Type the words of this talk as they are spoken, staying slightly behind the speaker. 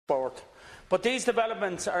transport. But these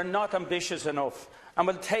developments are not ambitious enough and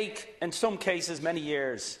will take, in some cases, many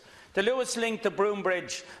years. The Lewis link to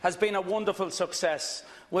Broombridge has been a wonderful success,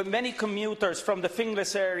 with many commuters from the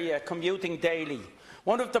Finglas area commuting daily.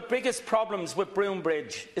 One of the biggest problems with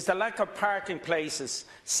Broombridge is the lack of parking places,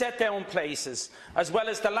 set-down places, as well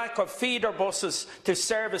as the lack of feeder buses to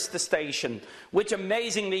service the station, which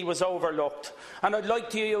amazingly was overlooked. And I'd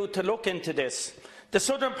like you to look into this. The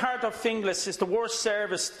southern part of Finglas is the worst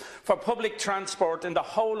serviced for public transport in the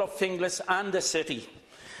whole of Finglas and the city.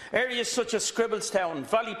 Areas such as Scribblestown,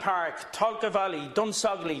 Valley Park, Tolka Valley,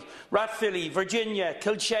 Dunsogly, Rathvilly, Virginia,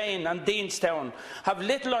 Kilshane and Deanstown have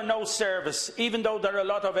little or no service, even though there are a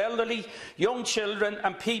lot of elderly, young children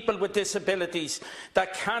and people with disabilities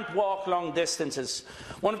that can't walk long distances.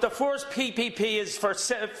 One of the first PPPs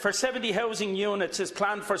for 70 housing units is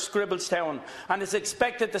planned for Scribblestown and is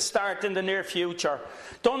expected to start in the near future.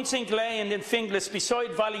 Dunsink Lane in Finglas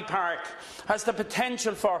beside Valley Park has the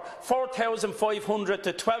potential for 4,500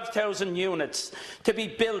 to 12,000 units to be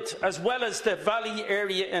built, as well as the Valley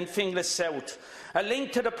area in Finglas South. A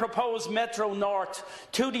link to the proposed Metro North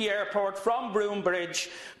to the airport from Broombridge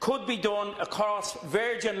could be done across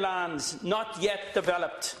virgin lands not yet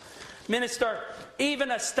developed. Minister,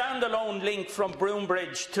 even a standalone link from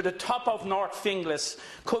Broombridge to the top of North Finglas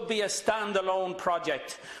could be a standalone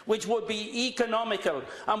project, which would be economical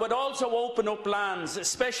and would also open up lands,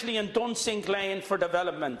 especially in Dunsink Lane, for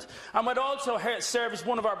development, and would also service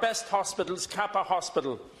one of our best hospitals, Kappa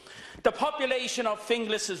Hospital. The population of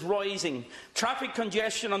Finglas is rising. Traffic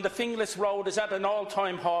congestion on the Finglas Road is at an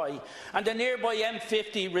all-time high, and the nearby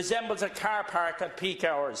M50 resembles a car park at peak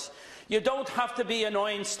hours. You don't have to be an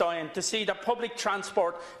Einstein to see that public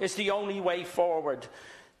transport is the only way forward.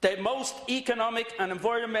 The most economic and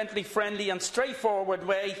environmentally friendly and straightforward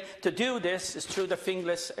way to do this is through the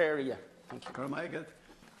Finglas area. Thank you.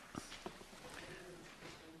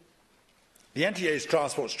 The NTA's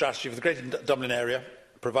transport strategy for the Greater Dublin area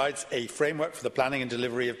provides a framework for the planning and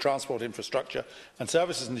delivery of transport infrastructure and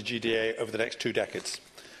services in the GDA over the next 2 decades.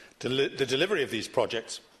 The delivery of these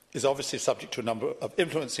projects is obviously subject to a number of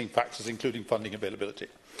influencing factors, including funding availability.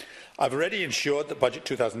 I've already ensured that Budget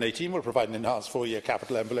 2018 will provide an enhanced 4-year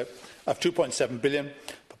capital envelope of £2.7 billion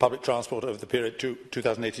for public transport over the period to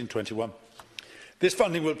 2018-21. This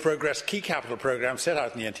funding will progress key capital programmes set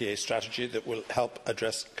out in the NTA strategy that will help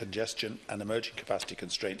address congestion and emerging capacity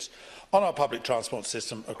constraints on our public transport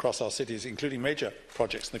system across our cities, including major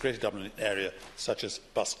projects in the Greater Dublin area, such as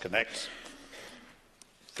Bus Connect,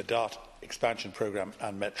 the DART expansion programme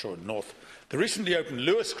and Metro North. The recently opened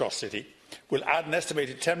Lewis Cross City will add an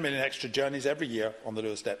estimated 10 million extra journeys every year on the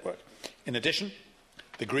Lewis network. In addition,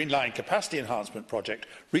 the Green Line capacity enhancement project,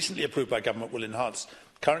 recently approved by government, will enhance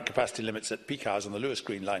current capacity limits at peak hours on the Lewis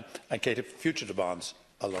Green Line and cater for future demands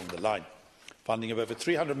along the line. Funding of over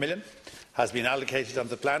 £300 million has been allocated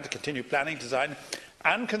under the plan to continue planning, design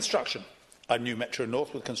and construction of new Metro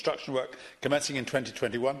North, with construction work commencing in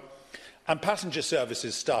 2021 and passenger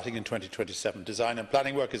services starting in 2027. Design and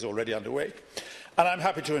planning work is already underway, and I'm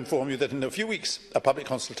happy to inform you that in a few weeks a public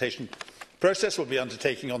consultation process will be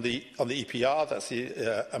undertaken on the EPR, that's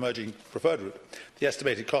the emerging preferred route. The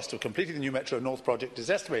estimated cost of completing the new Metro North project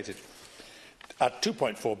is estimated at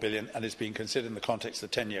 £2.4 billion and is being considered in the context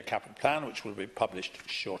of the 10-year capital plan, which will be published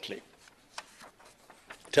shortly.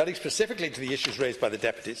 Turning specifically to the issues raised by the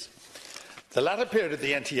deputies, the latter period of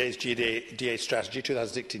the NTA's GDA strategy,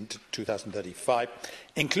 2016 to 2035,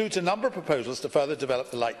 includes a number of proposals to further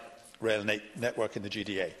develop the light rail network in the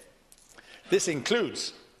GDA. This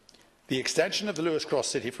includes the extension of the Lewis Cross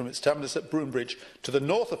City from its terminus at Broombridge to the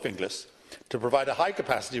north of Finglas to provide a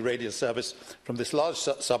high-capacity radial service from this large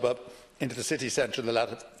suburb into the city centre in the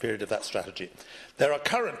latter period of that strategy. There are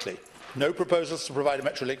currently no proposals to provide a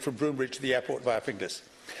Metrolink from Broombridge to the airport via Finglas.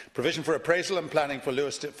 Provision for appraisal and planning for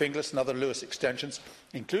Lewis to Finglas and other Lewis extensions,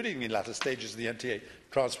 including the latter stages of the NTA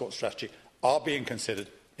transport strategy, are being considered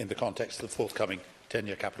in the context of the forthcoming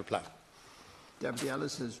 10-year capital plan. Deputy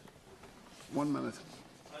Ellis has 1 minute.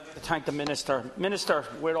 To thank the Minister. Minister,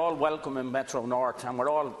 we're all welcoming Metro North and we're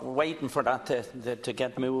all waiting for that to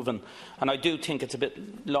get moving. And I do think it's a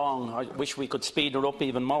bit long. I wish we could speed it up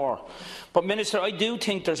even more. But Minister, I do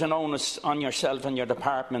think there's an onus on yourself and your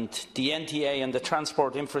department, the NTA and the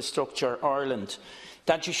Transport Infrastructure Ireland,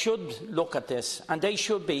 that you should look at this, and they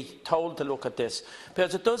should be told to look at this,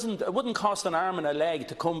 because it wouldn't cost an arm and a leg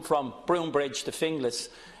to come from Broombridge to Finglas.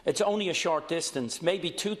 It's only a short distance, maybe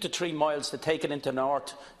 2 to 3 miles to take it into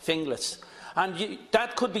North Finglas. And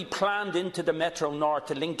that could be planned into the Metro North,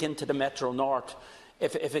 to link into the Metro North,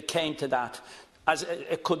 if it came to that. As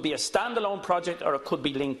it could be a standalone project or it could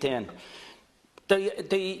be linked in.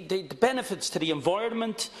 The benefits to the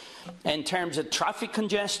environment in terms of traffic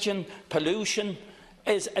congestion, pollution,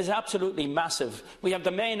 is absolutely massive. We have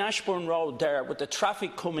the main Ashbourne Road there with the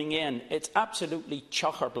traffic coming in. It's absolutely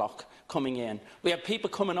chock-a-block coming in. We have people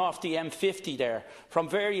coming off the M50 there from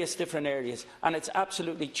various different areas, and it's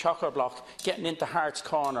absolutely chock-a-block getting into Hart's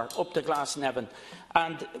Corner, up to Glasnevin.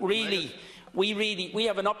 And really, we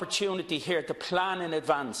have an opportunity here to plan in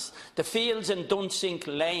advance. The fields in Dunsink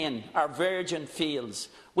Lane are virgin fields.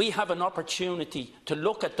 We have an opportunity to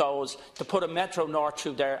look at those, to put a Metro North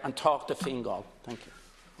through there and talk to Fingal. Thank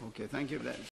you. Okay, thank you.